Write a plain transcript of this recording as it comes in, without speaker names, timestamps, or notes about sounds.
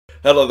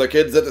Hello there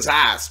kids, it is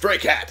I, Stray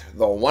Cat,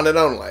 the one and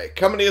only,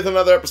 coming to you with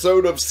another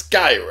episode of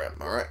Skyrim.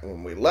 Alright,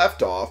 when we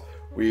left off,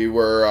 we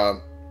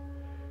were,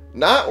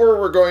 not where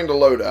we're going to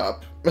load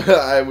up.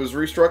 I was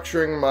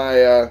restructuring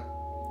my,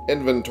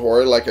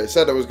 inventory like I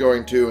said I was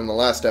going to in the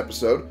last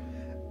episode,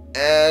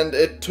 and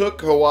it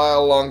took a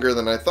while longer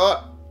than I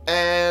thought,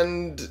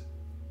 and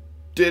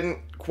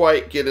didn't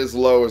quite get as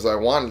low as I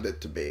wanted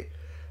it to be.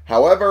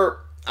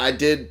 However, I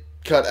did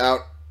cut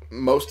out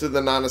most of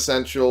the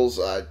non-essentials.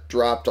 I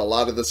dropped a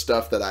lot of the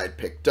stuff that I'd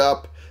picked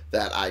up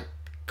that I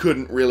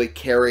couldn't really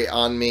carry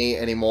on me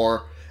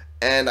anymore.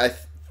 And I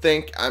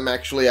think I'm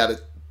actually at a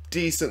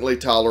decently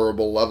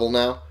tolerable level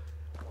now.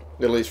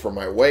 At least for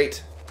my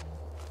weight.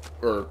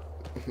 Or,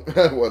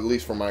 well, at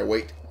least for my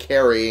weight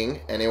carrying,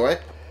 anyway.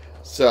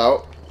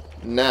 So,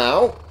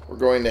 now, we're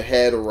going to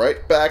head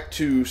right back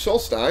to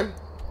Solstheim.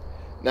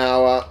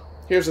 Now,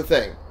 here's the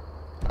thing.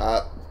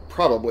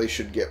 Probably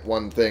should get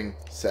one thing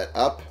set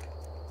up.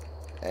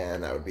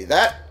 And that would be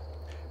that,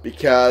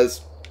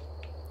 because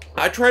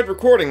I tried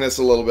recording this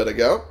a little bit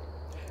ago,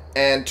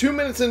 and 2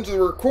 minutes into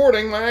the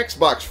recording, my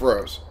Xbox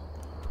froze.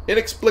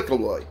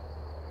 Inexplicably.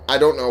 I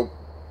don't know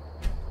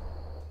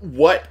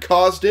what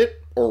caused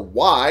it, or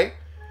why.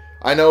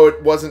 I know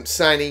it wasn't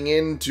signing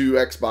in to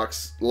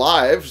Xbox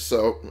Live,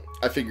 so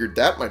I figured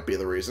that might be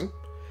the reason.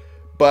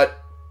 But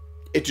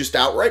it just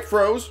outright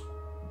froze,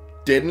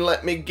 didn't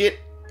let me get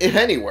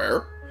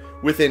anywhere,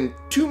 within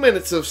 2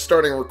 minutes of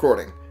starting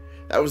recording.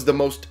 That was the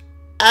most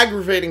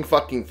aggravating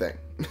fucking thing.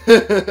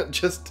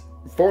 Just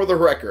for the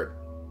record.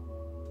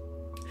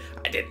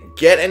 I didn't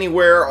get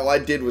anywhere. All I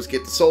did was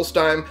get to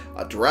Solstheim,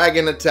 a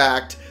dragon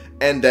attacked,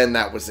 and then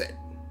that was it.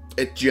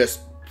 It just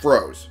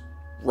froze.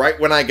 Right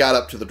when I got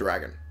up to the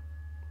dragon.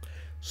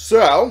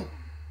 So,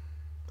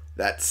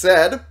 that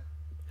said,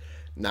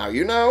 now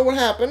you know what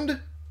happened,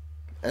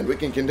 and we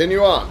can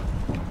continue on.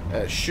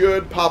 It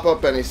should pop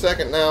up any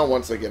second now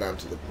once I get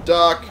onto the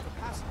dock.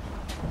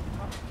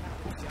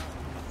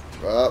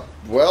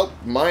 Well,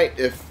 might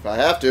if I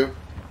have to.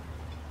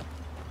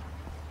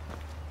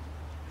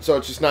 So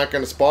it's just not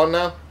going to spawn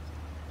now? Is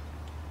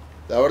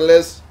that what it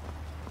is?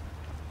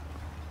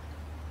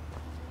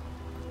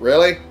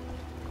 Really?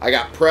 I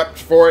got prepped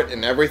for it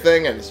and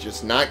everything and it's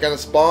just not going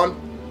to spawn?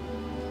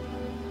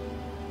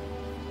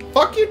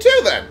 Fuck you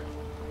too then!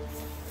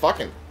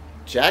 Fucking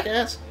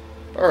jackass.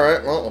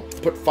 Alright, well, I'll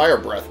put fire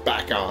breath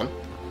back on.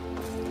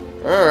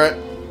 Alright.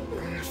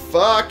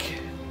 Fuck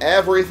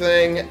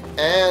everything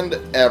and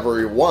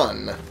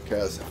everyone,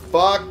 because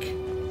fuck.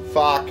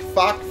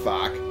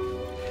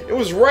 It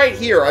was right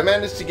here. I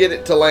managed to get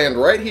it to land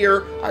right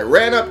here. I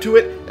ran up to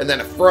it and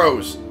then it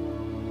froze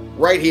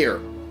right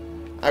here.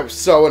 I was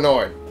so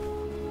annoyed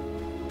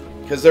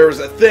because there was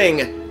a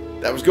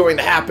thing that was going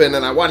to happen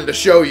and I wanted to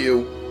show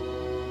you,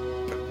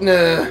 but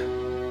nah,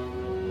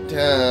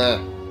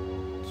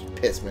 just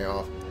pissed me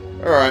off.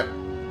 Alright,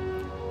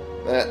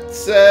 that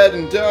said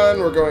and done,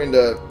 we're going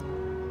to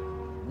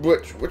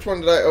Which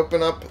one did I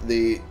open up?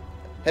 The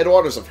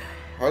Headwaters of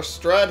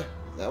Harstrad? Is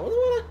that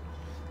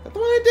the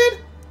one I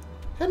did?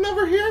 Heading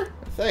over here?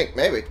 I think,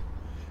 maybe.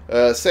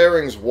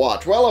 Saring's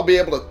Watch. Well, I'll be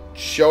able to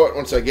show it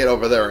once I get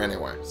over there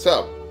anyway.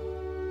 So.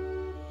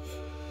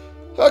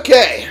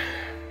 Okay.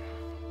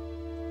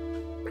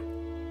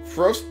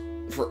 Frost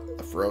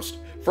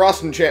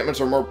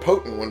enchantments are more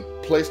potent when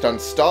placed on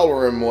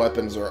Stalrim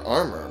weapons or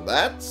armor.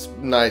 That's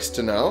nice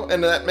to know.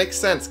 And that makes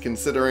sense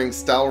considering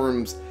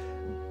Stalrim's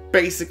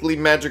basically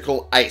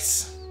magical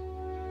ice.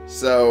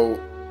 So,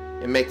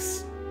 it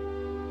makes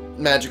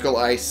magical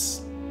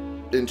ice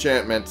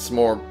enchantments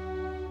more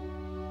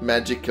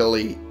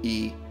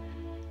magically-y.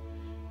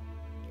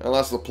 I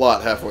lost the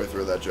plot halfway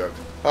through that joke.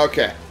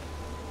 Okay.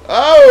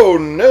 Oh,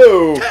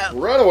 no!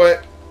 Run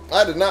away!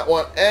 I did not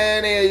want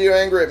any of you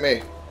angry at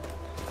me.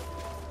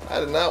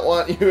 I did not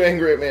want you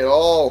angry at me at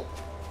all.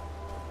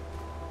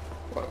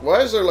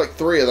 Why is there like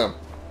 3 of them?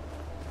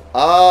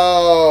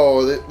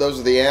 Oh, those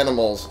are the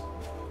animals.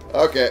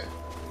 Okay.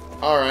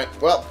 Alright.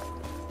 Well,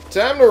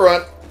 time to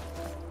run.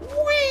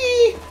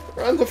 Whee!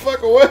 Run the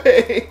fuck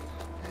away!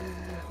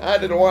 I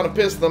didn't want to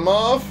piss them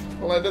off.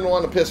 Well, I didn't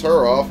want to piss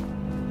her off.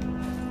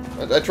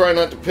 I try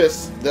not to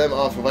piss them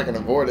off if I can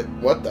avoid it.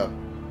 What the?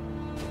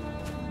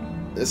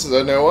 This is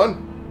a new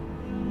one?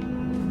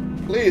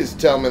 Please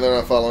tell me they're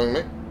not following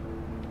me.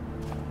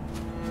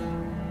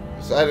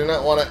 So I do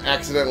not want to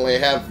accidentally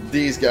have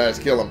these guys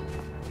kill him.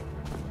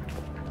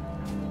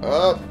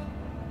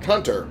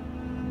 Hunter.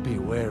 Be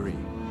wary.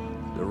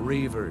 The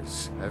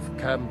Reavers have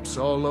camps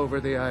all over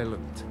the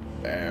island.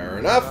 Fair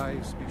enough.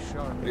 Eyes be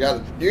sharp. You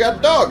got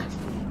a dog.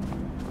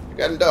 You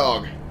got a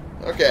dog.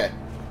 Okay.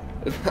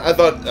 I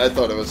thought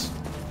it was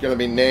gonna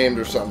be named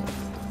or something.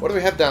 What do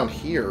we have down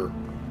here?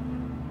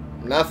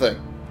 Nothing.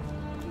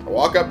 I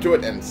walk up to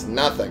it and it's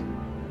nothing.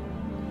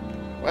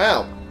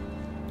 Well,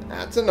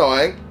 that's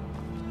annoying.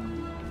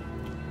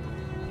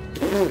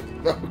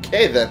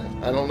 Okay then.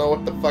 I don't know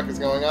what the fuck is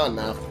going on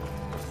now.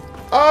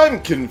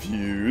 I'm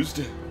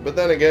confused, but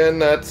then again,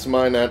 that's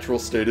my natural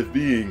state of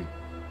being.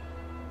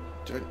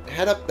 Do I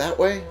head up that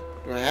way?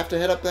 Do I have to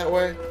head up that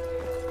way?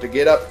 to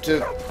get up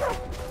to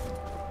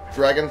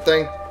dragon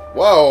thing.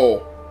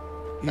 Whoa!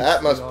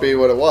 That must be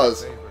what it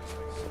was.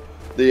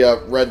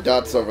 The red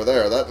dots over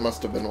there. That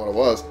must have been what it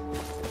was.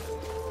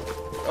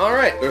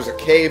 Alright, there's a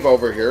cave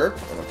over here.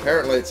 And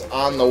apparently it's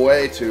on the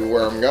way to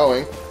where I'm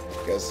going.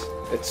 Because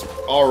it's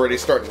already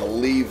starting to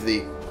leave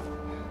the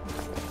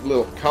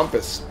little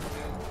compass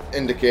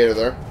indicator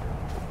there.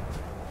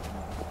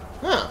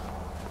 Huh.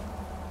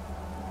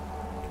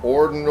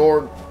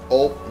 Ordnord.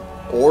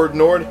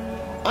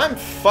 I'm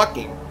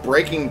fucking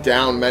breaking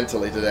down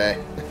mentally today.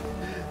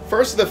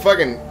 First the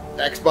fucking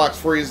Xbox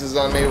freezes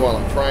on me while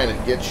I'm trying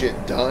to get shit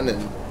done,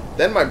 and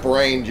then my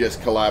brain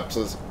just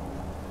collapses.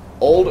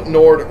 Old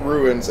Nord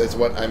ruins is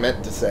what I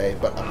meant to say,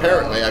 but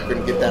apparently I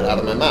couldn't get that out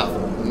of my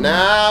mouth.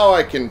 Now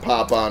I can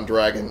pop on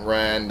Dragon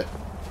Rand.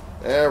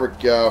 There we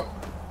go.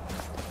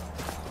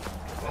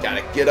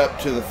 Gotta get up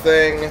to the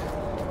thing.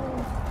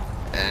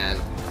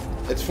 And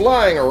it's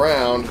flying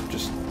around,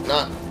 just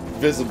not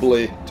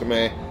visibly to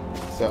me.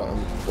 So,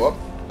 whoop.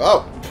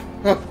 Oh!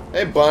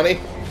 Hey, Bunny.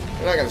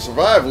 You're not gonna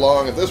survive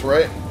long at this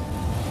rate.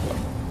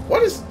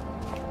 What is...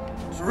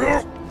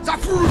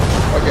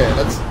 Okay,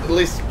 let's at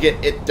least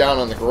get it down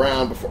on the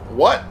ground before...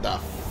 What the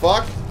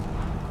fuck?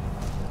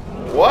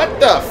 What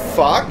the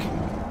fuck?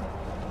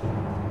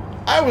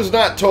 I was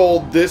not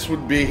told this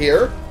would be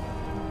here.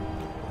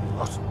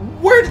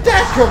 Where did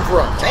that come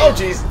from? Oh,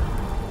 jeez.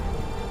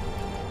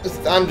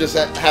 I'm just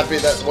happy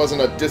that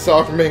wasn't a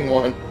disarming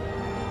one.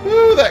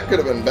 Ooh, that could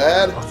have been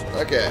bad.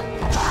 Okay.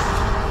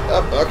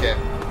 Up, okay.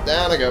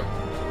 Down I go.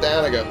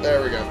 Down I go.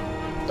 There we go.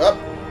 Up.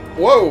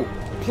 Whoa.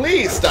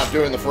 Please stop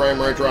doing the frame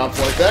rate drops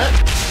like that.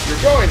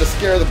 You're going to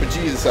scare the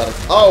bejesus out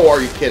of... Oh,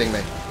 are you kidding me?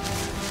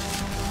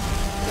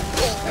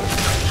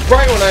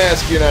 Right when I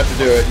ask you not to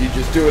do it, you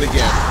just do it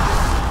again.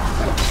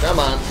 Come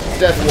on.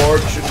 Death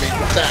Lord shouldn't be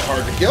that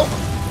hard to kill.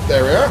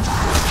 There we are.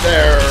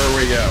 There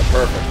we go.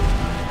 Perfect.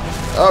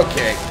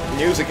 Okay.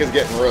 Music is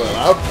getting really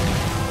loud.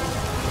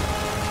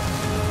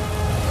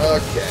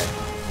 Okay.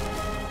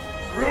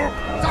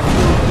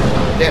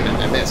 Damn it,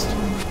 I missed.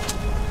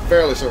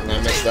 Fairly certain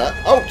I missed that.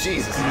 Oh,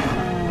 Jesus.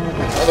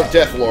 Another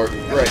Death Lord.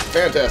 Great.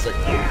 Fantastic.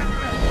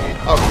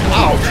 Oh,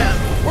 ow.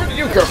 Where did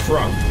you come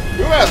from?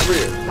 Who asked for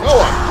you? No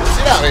one.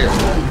 Get out of here.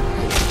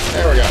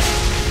 There we go.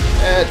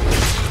 And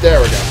there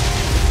we go.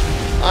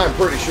 I'm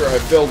pretty sure I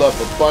filled up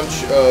a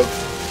bunch of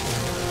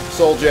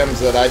soul gems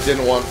that I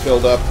didn't want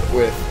filled up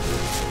with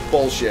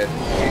bullshit.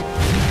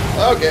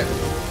 Okay.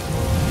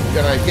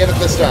 Gonna get it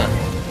this time.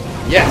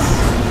 Yes!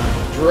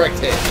 Direct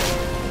hit.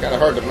 Kinda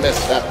hard to miss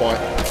at that point.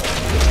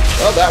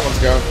 Oh, that one's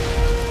gone.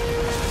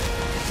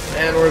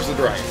 And where's the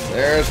dragon?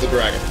 There's the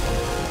dragon.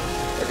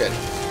 Okay.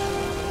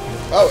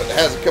 Oh, it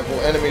has a couple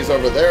enemies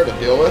over there to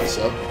deal with,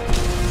 so...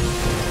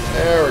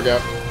 There we go.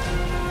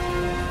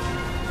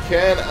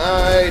 Can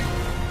I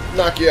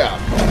knock you out?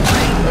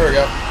 There we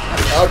go.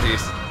 Oh,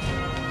 jeez.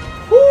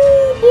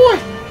 Woo, boy!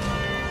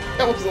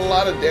 That was a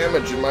lot of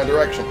damage in my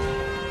direction.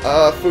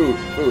 Food.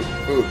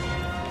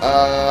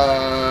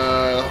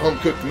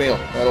 Home-cooked meal.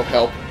 That'll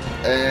help.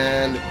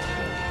 And...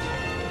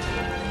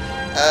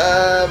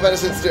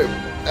 venison stew.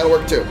 That'll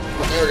work too.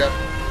 There we go.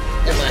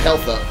 Get my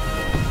health up.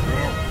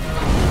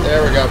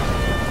 There we go.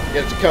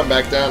 Get it to come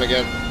back down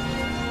again.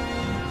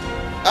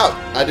 Oh,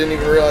 I didn't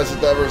even realize that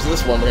there was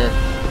this one here.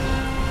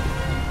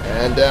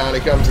 And down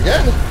he comes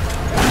again.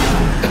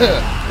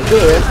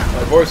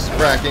 My voice is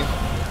cracking.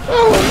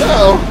 Oh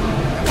no!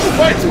 It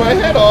bites my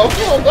head off.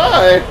 I'll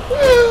die.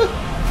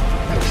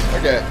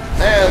 Okay,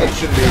 and it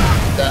shouldn't be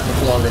that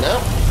much longer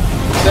now.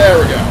 There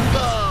we go.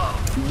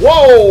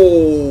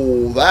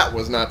 Whoa! That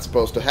was not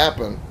supposed to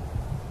happen.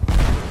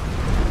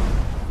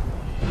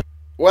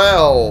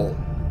 Well,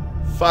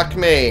 fuck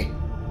me.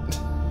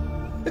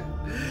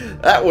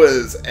 That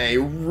was a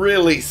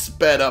really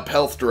sped up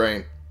health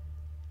drain.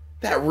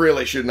 That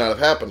really should not have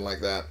happened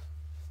like that.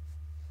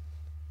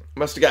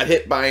 Must have got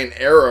hit by an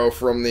arrow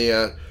from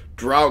the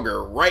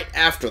Draugr right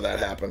after that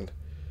happened.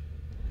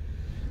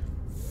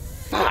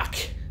 Fuck.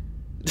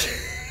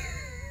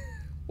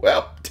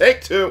 Well,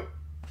 take two.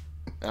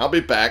 I'll be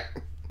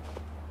back.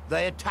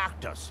 They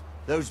attacked us.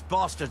 Those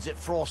bastards at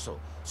Frossel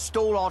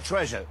stole our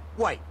treasure.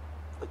 Wait,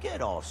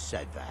 forget I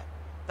said that.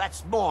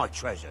 That's my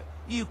treasure.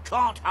 You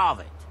can't have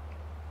it.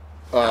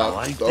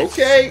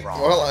 Okay.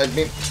 Well, I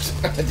mean,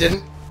 I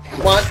didn't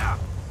want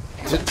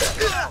to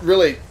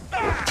really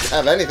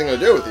have anything to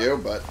do with you,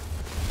 but...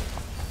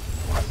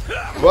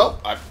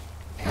 Well, I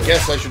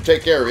guess I should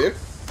take care of you.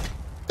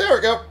 There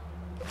we go.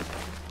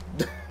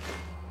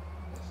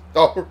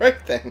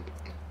 Alright then.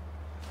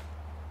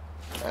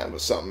 That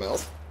was something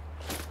else.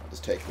 I'll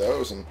just take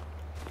those and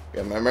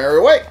get my merry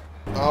way.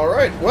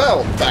 Alright,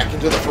 well, back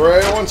into the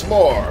fray once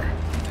more.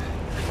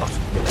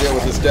 Deal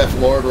with this Death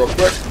Lord real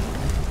quick.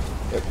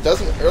 It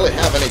doesn't really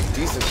have any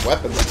decent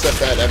weapons except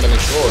that ebony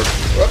sword.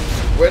 Whoops,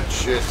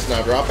 which it's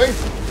now dropping.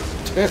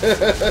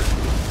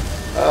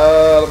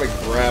 Let me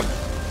grab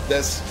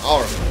this.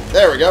 Alright,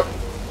 there we go.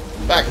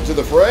 Back into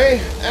the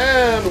fray.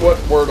 And what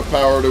word of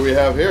power do we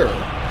have here?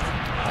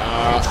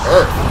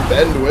 Earth.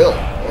 Bend will.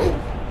 Oh.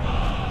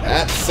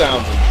 That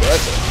sounds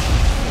impressive.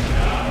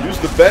 Use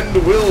the bend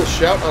will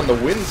shout on the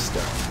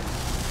windstone.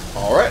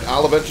 Alright,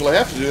 I'll eventually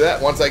have to do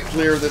that once I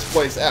clear this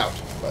place out.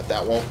 But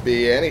that won't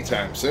be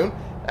anytime soon.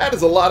 That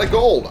is a lot of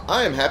gold.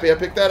 I am happy I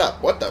picked that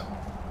up. What the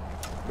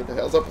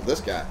hell's up with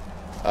this guy?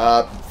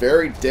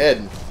 Very dead.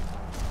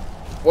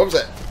 What was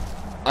that?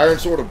 Iron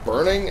Sword of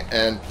Burning,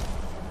 and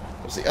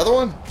what's the other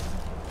one?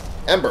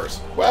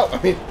 Embers. Well,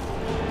 I mean,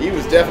 he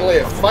was definitely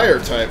a fire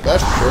type,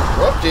 that's for sure.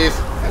 Oh, jeez.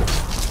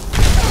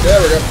 There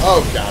we go.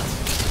 Oh, God.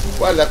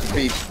 Why did I have to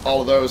beat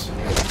all of those?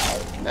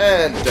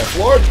 And Death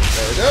Lord.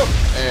 There we go.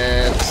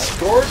 And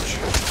Scourge.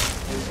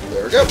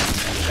 There we go.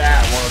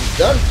 That one's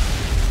done.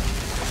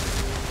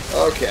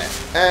 Okay.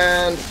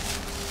 And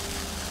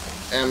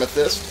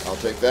Amethyst. I'll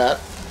take that.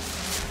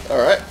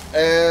 Alright.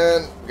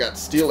 And we got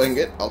Steel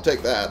Ingot. I'll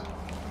take that.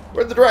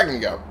 Where'd the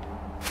dragon go?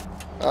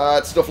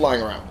 It's still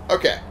flying around.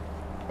 Okay.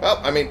 Well,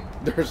 I mean,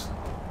 there's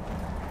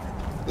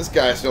this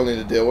guy I still need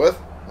to deal with.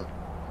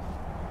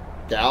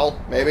 Gal,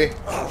 maybe?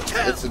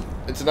 It's an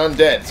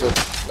undead, so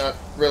it's not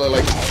really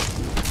like...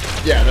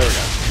 Yeah, there we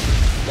go.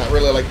 Not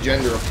really like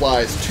gender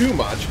applies too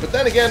much, but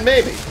then again,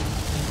 maybe.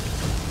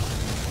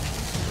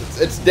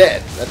 It's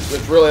dead. That's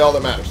really all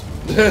that matters.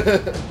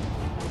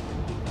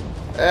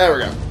 There we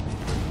go.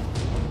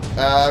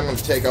 I'm going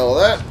to take all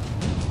of that.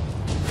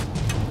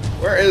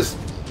 Where's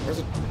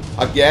it?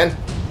 Again?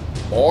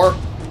 More?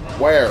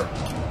 Where?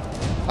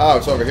 Oh,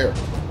 it's over here.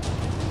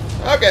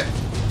 Okay.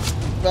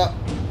 Well,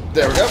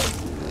 there we go.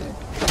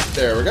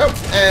 There we go.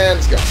 And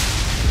let's go.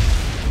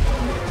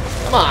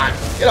 Come on.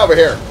 Get over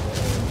here.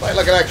 Fight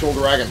like an actual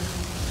dragon.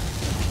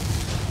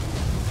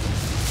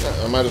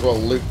 I might as well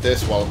loot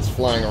this while it's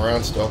flying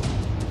around still.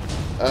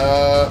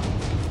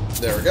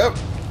 There we go.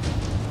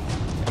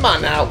 Come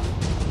on now.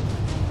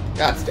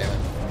 God damn it.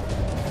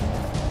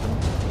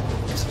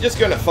 It's just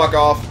gonna fuck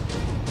off.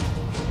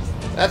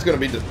 That's gonna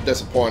be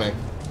disappointing.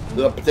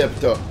 Where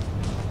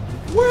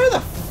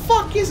the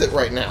fuck is it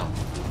right now?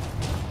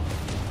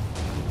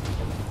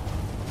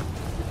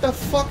 What the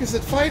fuck is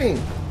it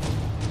fighting?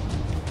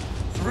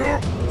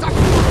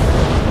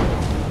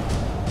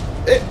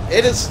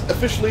 It is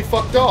officially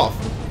fucked off.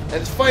 And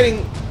it's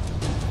fighting...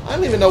 I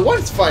don't even know what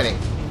it's fighting.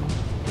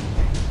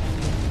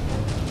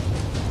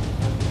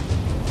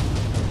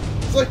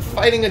 It's like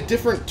fighting a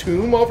different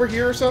tomb over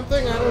here or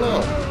something? I don't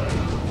know.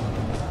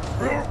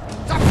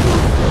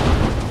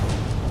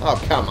 Oh,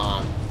 come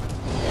on.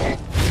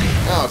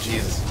 Oh,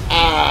 Jesus.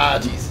 Ah,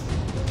 Jesus.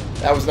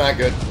 That was not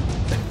good.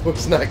 That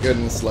was not good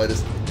in the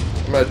slightest.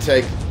 I'm going to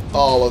take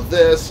all of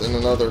this and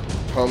another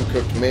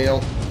home-cooked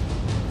meal.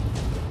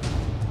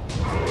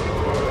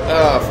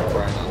 Oh, for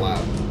crying out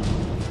loud.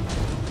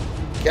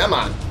 Come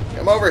on.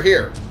 Come over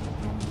here.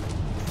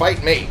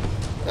 Fight me.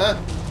 Huh?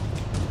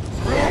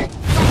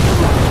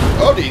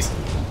 Oh, jeez.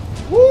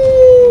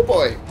 Woo,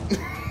 boy.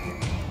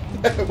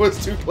 That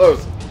was too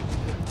close.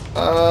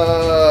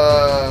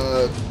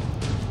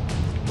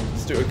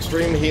 Let's do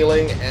extreme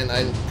healing, and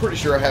I'm pretty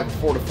sure I have a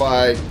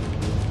fortify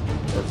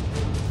or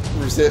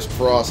resist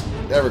frost.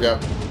 There we go.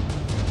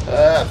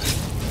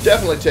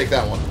 Definitely take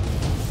that one.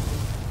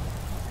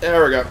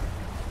 There we go.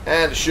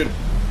 And it should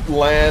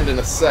land in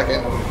a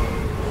second.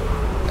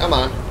 Come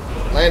on.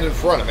 Land in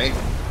front of me.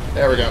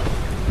 There we go.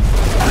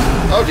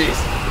 Oh, jeez.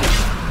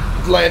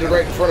 It landed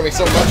right in front of me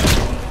so much.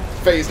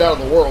 Phased out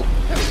of the world.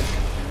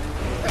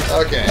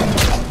 Okay.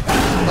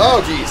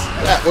 Oh, jeez.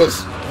 That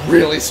was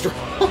really strong.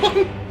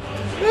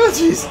 Oh,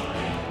 jeez.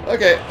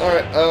 Okay,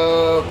 alright.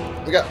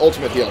 We got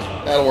ultimate healing.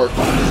 That'll work.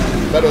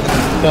 Better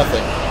than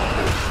nothing.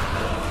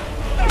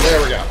 There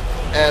we go.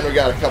 And we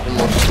got a couple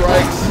more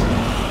strikes.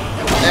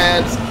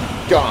 And it's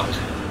gone.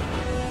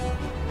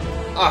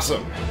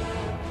 Awesome.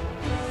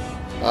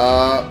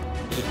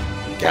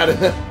 Got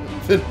a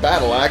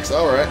battle axe.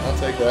 Alright, I'll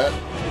take that.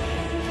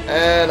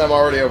 And I'm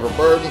already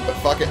overburdened, but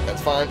fuck it,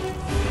 that's fine.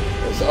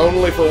 It's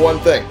only for one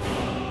thing.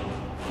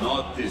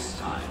 Not this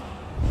time.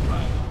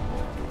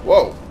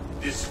 Whoa.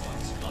 This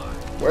one's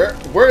mine.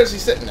 Where is he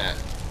sitting at?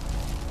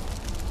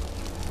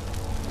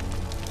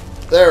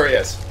 There he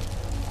is.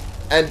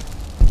 And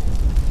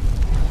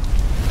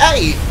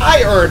hey,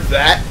 I earned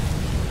that.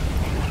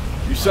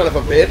 You son of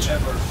a bitch.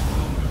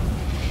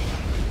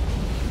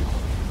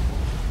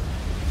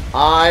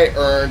 I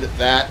earned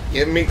that.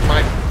 Give me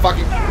my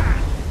fucking...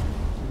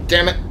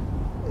 Damn it.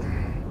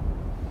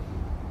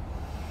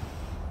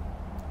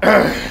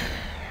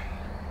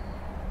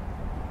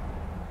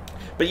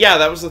 But yeah,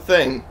 that was the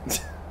thing.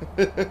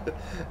 That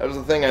was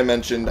the thing I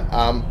mentioned.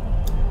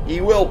 He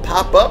will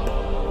pop up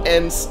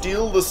and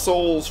steal the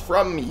souls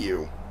from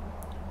you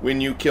when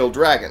you kill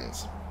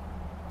dragons.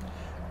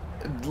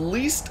 At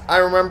least I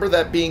remember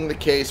that being the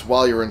case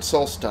while you're in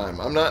Solstheim.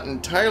 I'm not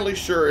entirely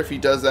sure if he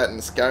does that in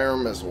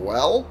Skyrim as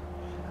well.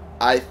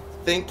 I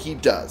think he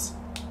does.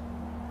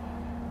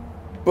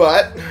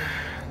 But,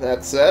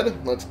 that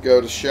said, let's go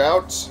to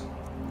shouts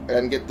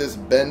and get this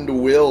bend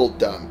will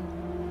done.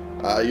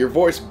 Your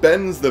voice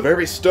bends the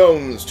very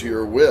stones to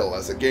your will.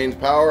 As it gains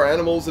power,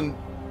 animals and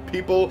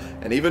people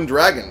and even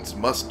dragons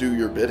must do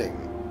your bidding.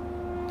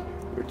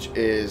 Which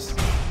is,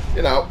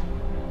 you know,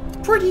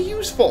 pretty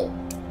useful.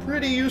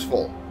 Pretty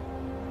useful.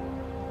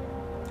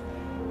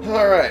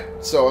 Alright,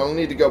 so I'll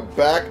need to go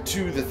back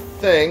to the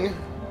thing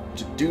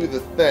to do the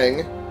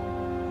thing.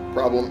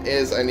 Problem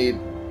is I need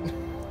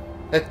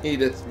I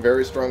need a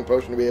very strong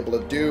potion to be able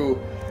to do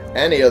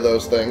any of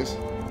those things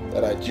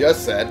that I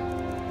just said.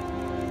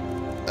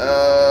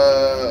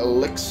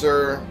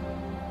 Elixir.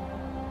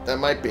 That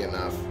might be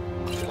enough.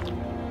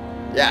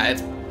 Yeah,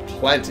 it's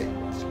plenty.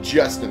 It's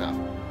just enough.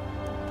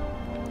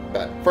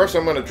 But first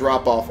I'm going to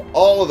drop off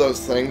all of those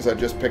things I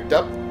just picked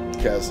up,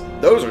 because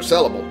those are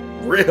sellable.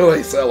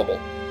 Really sellable.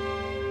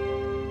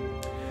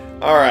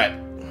 Alright.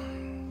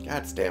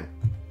 God damn.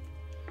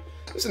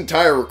 This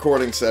entire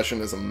recording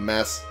session is a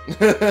mess.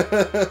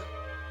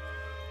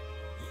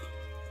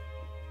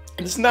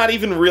 It's not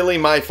even really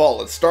my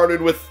fault. It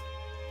started with,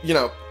 you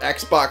know,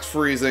 Xbox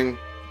freezing.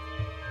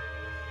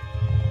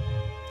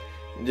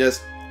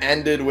 Just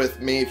ended with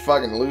me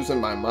fucking losing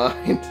my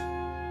mind.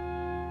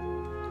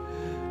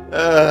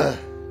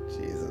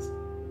 Jesus.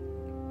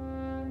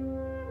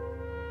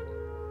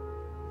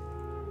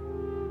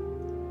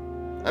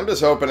 I'm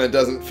just hoping it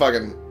doesn't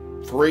fucking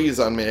freeze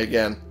on me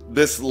again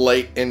this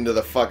late into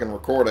the fucking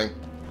recording.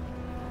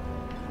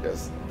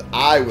 Because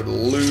I would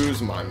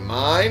lose my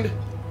mind.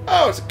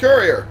 Oh, it's a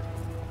courier.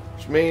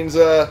 Which means,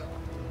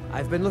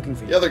 I've been looking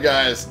for you. the other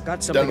guy's Got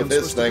done something with I'm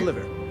his supposed to thing.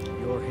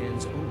 deliver. Your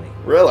hands only.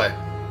 Really?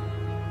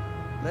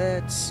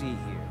 Let's see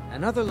here.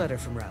 Another letter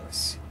from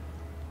Rallis.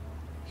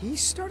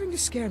 He's starting to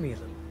scare me a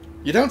little.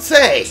 You don't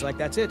say! Looks like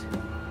that's it.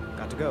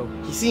 Got to go.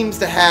 He seems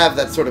to have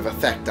that sort of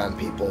effect on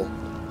people.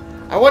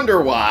 I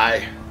wonder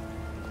why.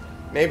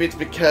 Maybe it's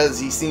because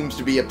he seems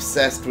to be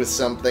obsessed with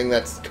something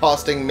that's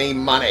costing me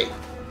money.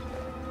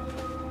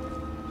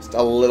 Just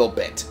a little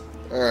bit.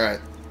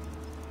 Alright.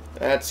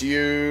 Let's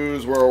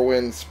use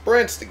Whirlwind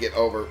Sprints to get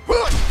over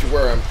to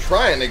where I'm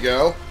trying to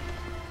go.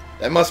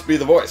 That must be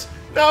the voice.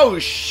 No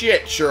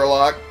shit,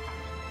 Sherlock.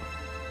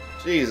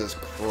 Jesus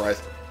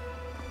Christ.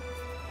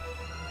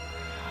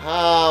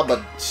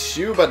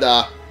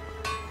 Habashubada.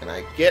 Can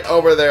I get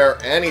over there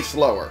any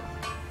slower?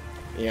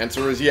 The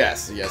answer is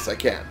yes. Yes, I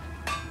can.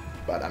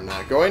 But I'm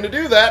not going to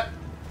do that.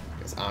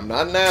 Because I'm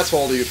not an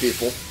asshole to you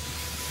people.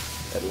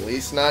 At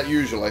least not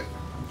usually.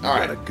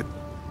 Alright.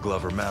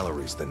 Glover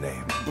Mallory's the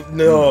name.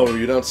 No,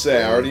 you don't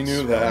say. I already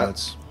knew that.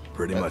 That's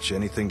pretty much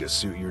anything to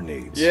suit your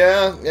needs.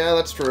 Yeah,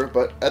 that's true.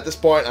 But at this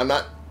point, I'm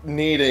not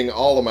needing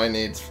all of my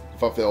needs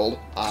fulfilled.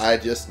 I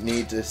just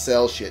need to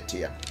sell shit to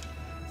you.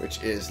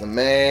 Which is the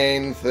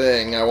main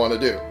thing I want to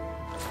do.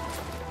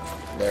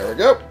 There we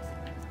go.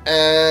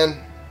 And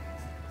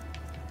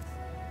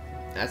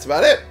that's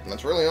about it.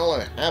 That's really all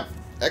I have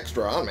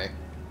extra on me.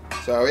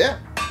 So, yeah.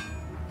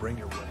 Bring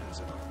your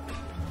weapons up.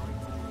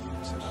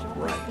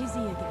 Busy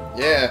again.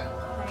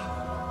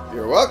 Yeah.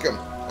 You're welcome.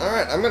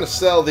 Alright, I'm going to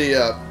sell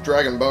the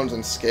Dragon Bones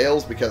and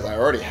Scales because I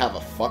already have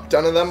a fuck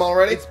ton of them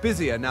already. It's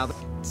busier now.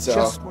 So,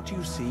 Just what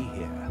you see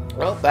here.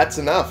 well, that's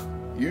enough.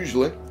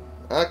 Usually.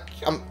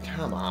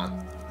 Come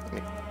on. Let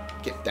me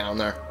get down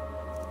there.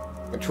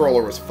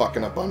 Controller was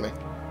fucking up on me.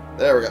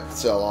 There we go.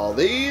 Sell all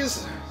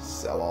these.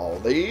 Sell all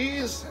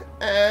these.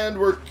 And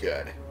we're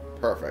good.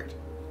 Perfect.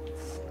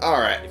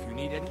 Alright. If you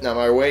need any. Now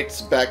my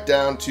weight's back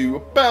down to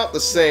about the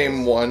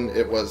same one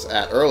it was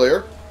at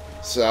earlier.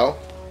 So,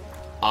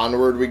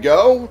 onward we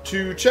go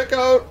to check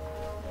out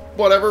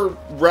whatever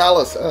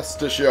Rallis has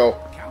to show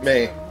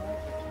me.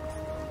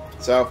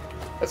 So,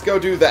 let's go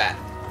do that.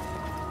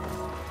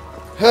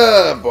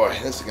 Oh boy,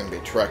 this is going to be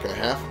a trek and a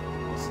half.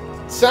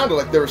 It sounded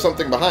like there was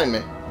something behind me.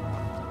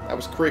 That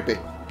was creepy.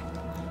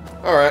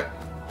 Alright.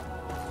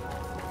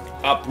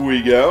 Up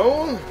we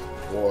go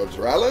towards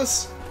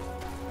Rallis.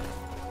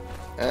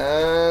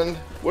 And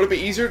would it be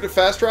easier to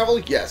fast travel?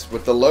 Yes.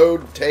 Would the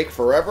load take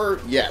forever?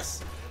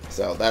 Yes.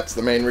 So that's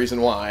the main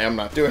reason why I'm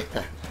not doing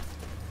that.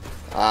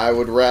 I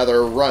would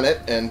rather run it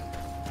and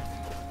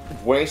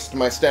waste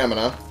my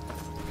stamina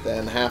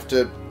than have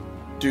to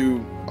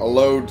do a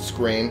load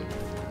screen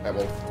that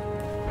will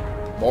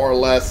more or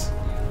less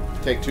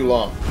take too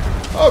long.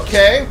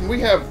 Okay, we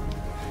have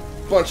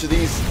a bunch of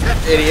these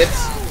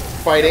idiots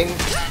fighting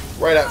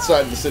right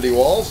outside the city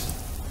walls.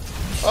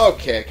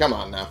 Okay, come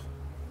on now.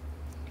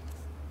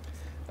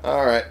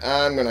 Alright,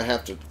 I'm gonna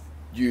have to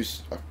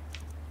use a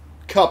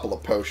couple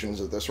of potions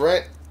at this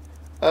rate.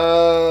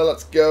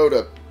 Let's go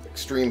to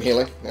extreme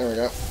healing. There we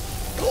go.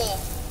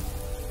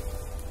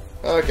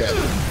 Okay.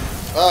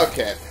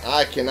 Okay,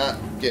 I cannot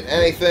get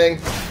anything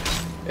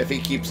if he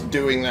keeps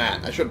doing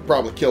that. I should have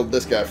probably killed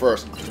this guy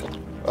first.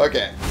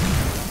 Okay.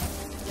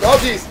 Oh,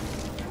 jeez.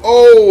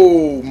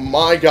 Oh,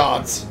 my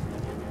gods.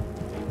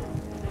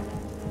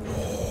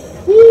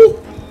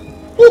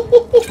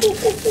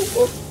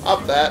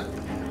 Up that.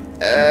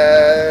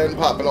 And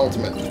pop an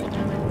ultimate.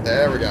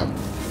 There we go.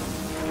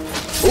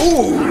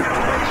 Ooh!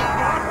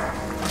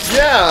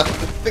 Yeah, I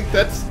think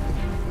that's...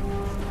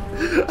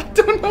 I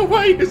don't know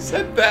why you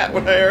said that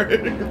when I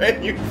already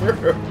ran you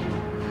through.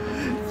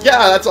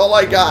 Yeah, that's all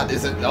I got.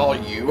 Is it all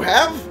you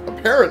have?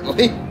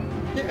 Apparently.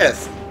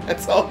 Yes,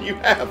 that's all you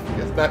have,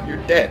 because now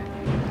you're dead.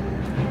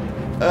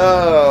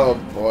 Oh,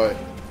 boy.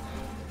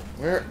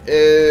 Where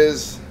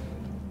is...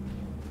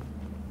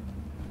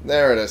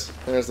 There it is.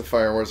 There's the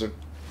fire wizard.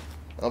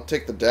 I'll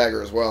take the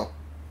dagger as well.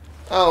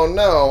 Oh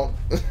no!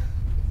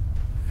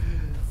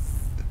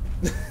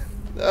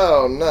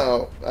 Oh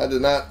no. I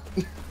did not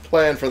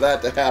plan for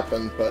that to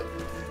happen, but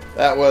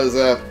that was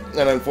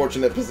an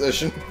unfortunate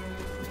position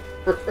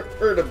for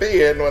her to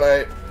be in when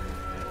I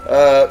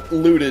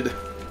looted.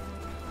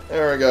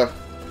 There we go.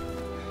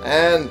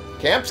 And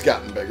camp's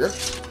gotten bigger.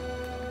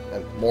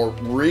 And more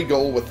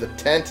regal with the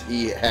tent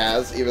he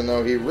has, even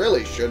though he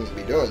really shouldn't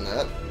be doing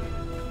that.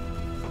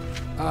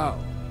 Oh,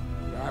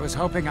 I was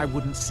hoping I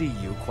wouldn't see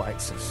you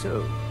quite so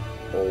soon.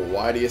 Well,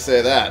 why do you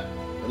say that?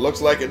 It looks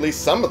like at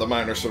least some of the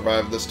miners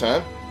survived this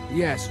time.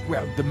 Yes,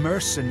 well, the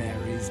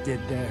mercenaries did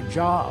their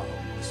jobs.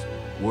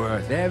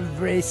 Worth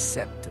every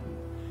centime.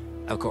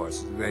 Of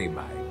course, they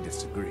might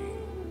disagree.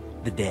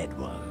 The dead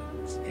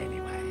ones,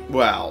 anyway.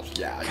 Well,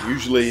 yeah,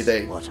 usually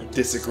they What a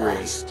disagree.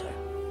 disaster.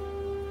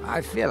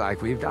 I feel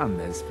like we've done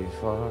this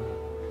before,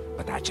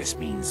 but that just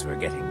means we're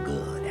getting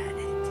good at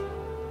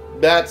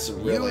it. That's a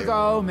really You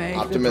go make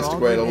optimistic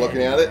the way of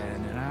looking at it.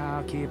 And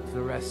I'll keep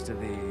the rest of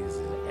these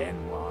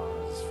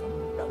N-was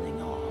from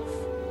running off.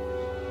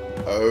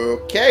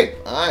 Okay,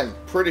 I'm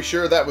pretty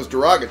sure that was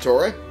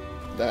derogatory.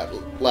 That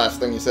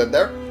last thing you said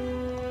there.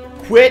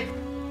 Quit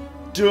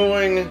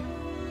doing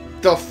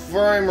the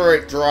frame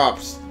rate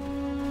drops,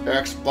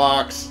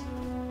 Xbox.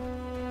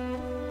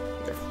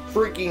 They're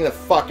freaking the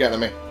fuck out of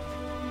me.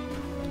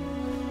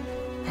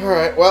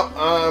 Alright, well,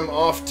 I'm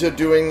off to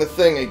doing the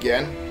thing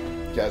again.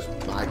 Because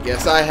I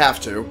guess I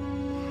have to.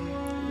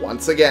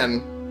 Once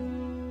again.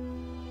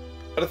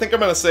 But I think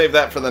I'm going to save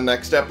that for the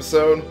next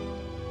episode.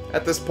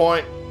 At this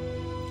point.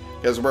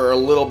 Because we're a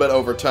little bit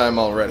over time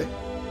already.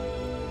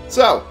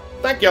 So,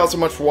 thank you all so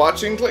much for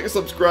watching. Click the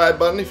subscribe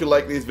button if you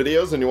like these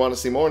videos and you want to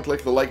see more. And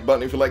click the like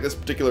button if you like this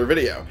particular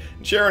video.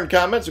 And share in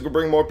comments so we can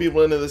bring more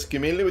people into this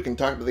community. We can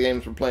talk about the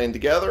games we're playing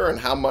together. And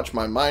how much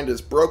my mind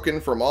is broken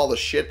from all the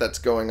shit that's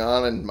going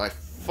on in my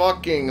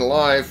fucking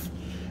life.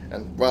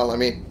 And, well, I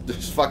mean,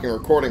 this fucking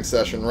recording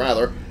session,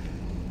 rather.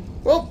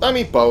 Well, I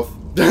mean both.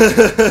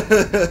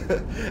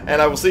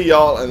 And I will see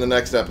y'all in the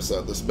next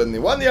episode. This has been the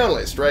one, the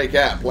only Stray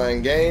Cat,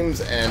 playing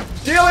games and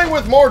dealing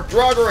with more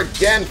Draugr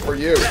again for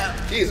you.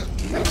 Jesus.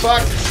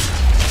 Fuck.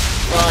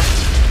 Fuck.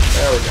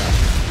 There we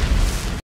go.